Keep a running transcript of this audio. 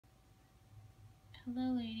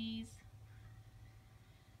Hello ladies.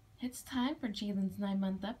 It's time for Jadelyn's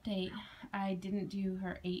 9-month update. I didn't do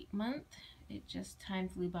her 8-month. It just time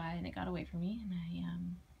flew by and it got away from me, and I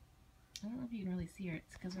don't know if you can really see her.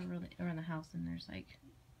 It's because we're in the house and there's like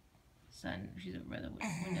sun. She's over by the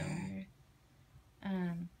window here.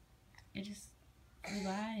 It just flew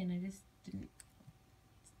by and I just didn't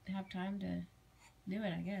have time to do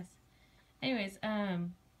it, I guess. Anyways,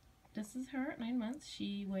 this is her at 9 months.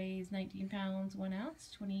 She weighs 19 pounds, 1 ounce,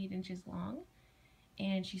 28 inches long,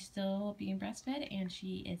 and she's still being breastfed, and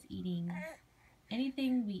she is eating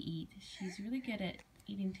anything we eat. She's really good at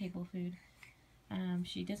eating table food.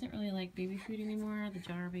 She doesn't really like baby food anymore, the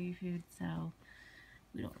jar baby food, so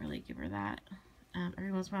we don't really give her that.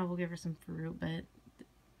 Every once in a while we'll give her some fruit, but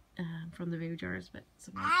from the baby jars, but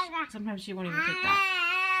sometimes she won't even take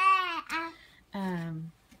that.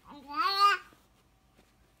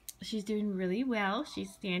 She's doing really well.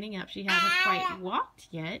 She's standing up. She hasn't quite walked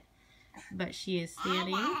yet, but she is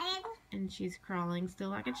standing and she's crawling still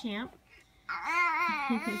like a champ.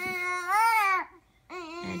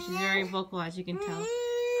 And she's very vocal, as you can tell.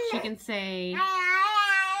 She can say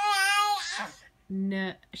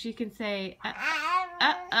no. She can say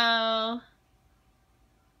uh-oh.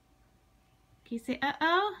 Can you say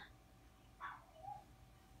uh-oh?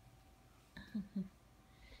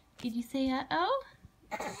 Did you say uh-oh?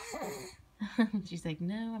 She's like,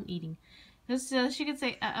 no, I'm eating. So she could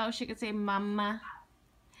say uh-oh, she could say mama,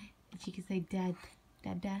 and she could say dad,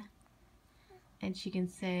 dada, and she can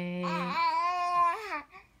say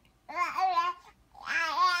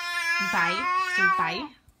bye. So bye,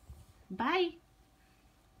 bye,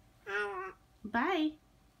 bye.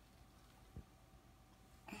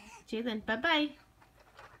 Jadelynn, bye-bye.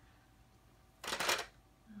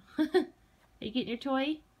 Are you getting your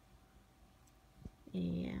toy?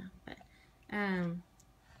 Yeah, but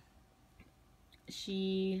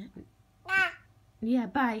yeah,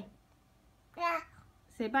 bye.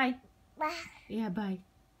 Say bye. Yeah, bye.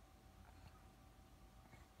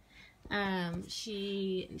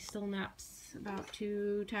 She still naps about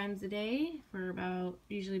 2 times a day for about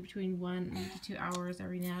usually between 1 to 2 hours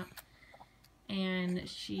every nap, and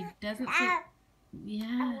she doesn't sleep.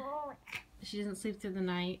 Yeah, she doesn't sleep through the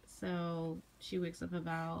night, so she wakes up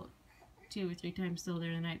about 2 or 3 times still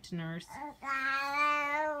during the night to nurse.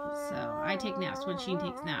 So I take naps when she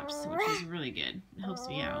takes naps, which is really good. It helps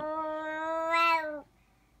me out.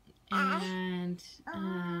 And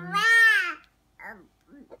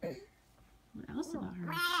what else about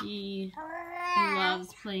her? She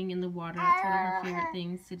loves playing in the water. That's one of her favorite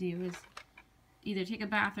things to do, is either take a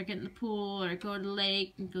bath or get in the pool or go to the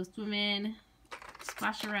lake and go swim in,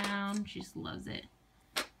 splash around. She just loves it.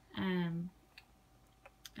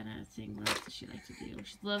 Another thing, what else does she like to do?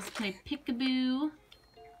 She loves to play peekaboo.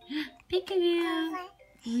 Peekaboo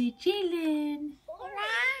with Jadelynn.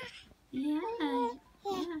 Yeah.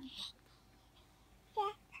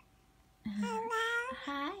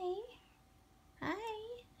 Hi. Hi.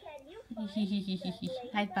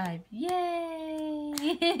 High five. Yay.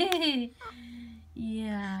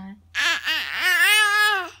 Yeah.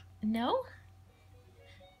 No?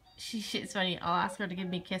 It's funny. I'll ask her to give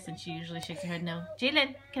me a kiss and she usually shakes her head no.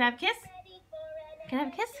 Jadelynn, can I have a kiss? Can I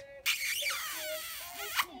have a kiss?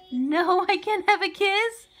 No, I can't have a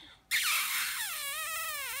kiss.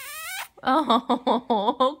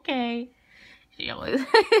 Oh, okay. She always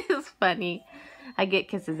is funny. I get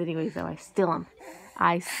kisses anyways, though. I steal them.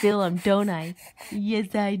 I steal them, don't I?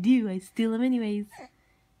 Yes, I do. I steal them anyways.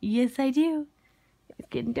 Yes, I do. It's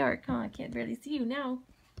getting dark, huh? I can't barely see you now.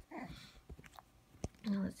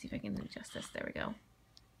 Oh, let's see if I can adjust this. There we go.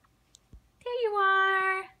 There you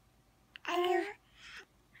are. Hi.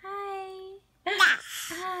 Hi.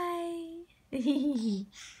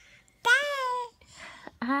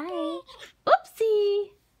 Hi. Oopsie.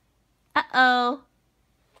 Uh-oh.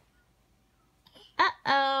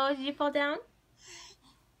 Uh-oh. Did you fall down?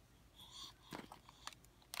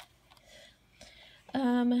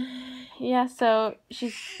 Yeah, so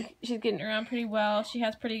she's getting around pretty well. She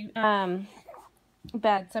has pretty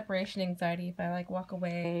bad separation anxiety. If I like walk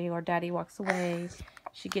away or Daddy walks away,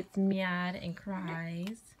 she gets mad and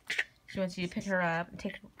cries. She wants you to pick her up and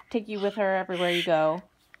take you with her everywhere you go.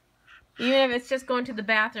 Even if it's just going to the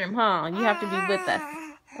bathroom, huh? You have to be with us.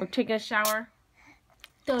 Or taking a shower.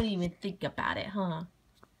 Don't even think about it, huh?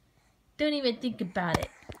 Don't even think about it.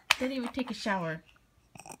 Don't even take a shower.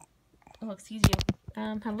 Oh, excuse you.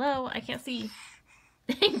 Hello? I can't see.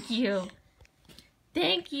 Thank you.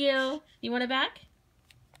 Thank you. You want it back?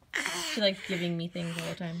 She likes giving me things all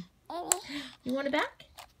the time. You want it back?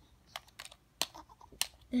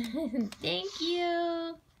 Thank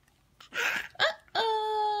you.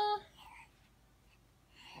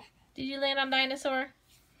 land on dinosaur?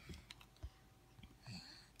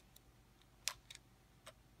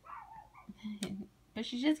 But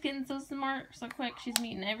she's just getting so smart so quick. She's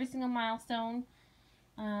meeting every single milestone.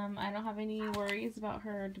 I don't have any worries about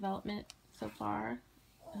her development so far.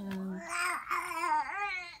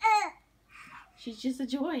 She's just a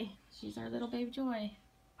joy. She's our little babe joy.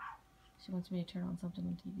 She wants me to turn on something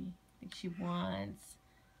on TV. I think she wants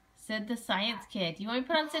Sid the Science Kid. You want me to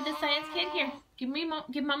put on Sid the Science Kid? Here, give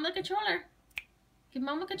Mom the controller. Give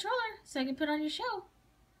Mom a controller so I can put on your show.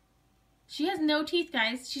 She has no teeth,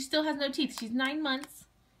 guys. She still has no teeth. She's 9 months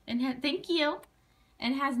and thank you,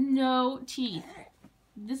 and has no teeth.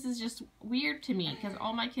 This is just weird to me because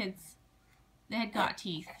all my kids, they had got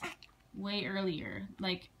teeth way earlier.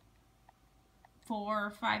 Like 4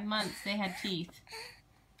 or 5 months they had teeth.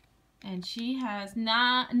 And she has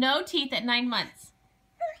no teeth at 9 months.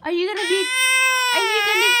 Are you gonna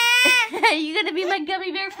be my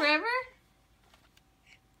gummy bear forever?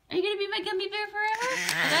 Are you gonna be my gummy bear forever?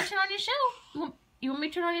 I gotta turn on your show. You want me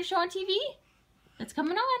to turn on your show on TV? It's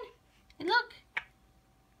coming on. And look,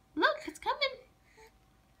 it's coming.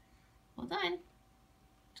 Hold on.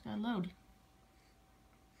 It's gotta load.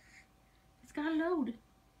 It's gotta load.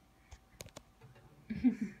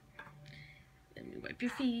 Let me wipe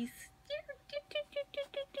your face.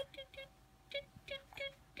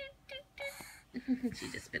 She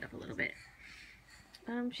just spit up a little bit.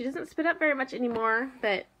 She doesn't spit up very much anymore,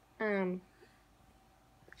 but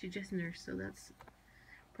she just nursed, so that's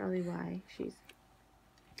probably why she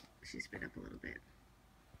spit up a little bit.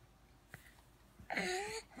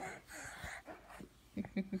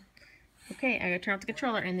 Okay, I gotta turn off the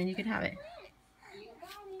controller and then you can have it.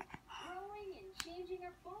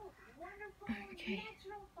 Okay.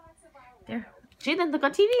 There. Jaden, look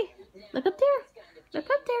on TV. Look up there. Look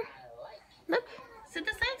up there. Look. Sid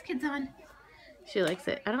the Science Kid's on. She likes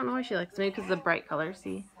it. I don't know why she likes it. Maybe because of the bright colors.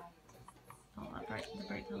 See? Oh, the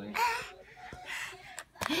bright colors.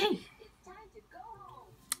 Hey.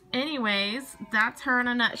 Anyways, that's her in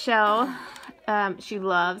a nutshell. She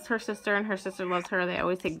loves her sister and her sister loves her. They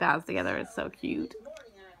always take baths together. It's so cute.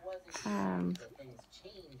 I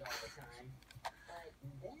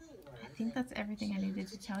think that's everything I needed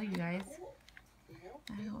to tell you guys.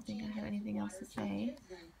 I don't think I have anything else to say.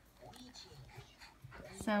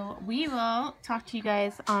 So we will talk to you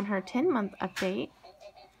guys on her 10-month update.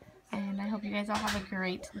 And I hope you guys all have a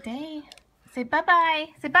great day. Say bye-bye.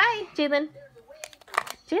 Say bye, Jadelynn.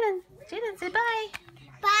 Jadelynn, say bye.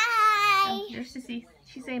 Bye. Oh, there's Sissy.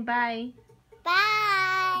 She's saying bye.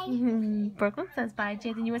 Bye. Brooklyn says bye.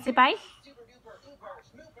 Jadelynn, you want to say bye?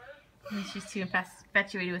 She's too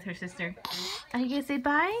infatuated with her sister. Are you going to say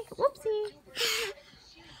bye? Whoopsie.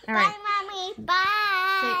 All right. Bye, Mommy.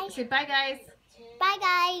 Bye. Say bye, guys. Bye,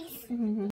 guys.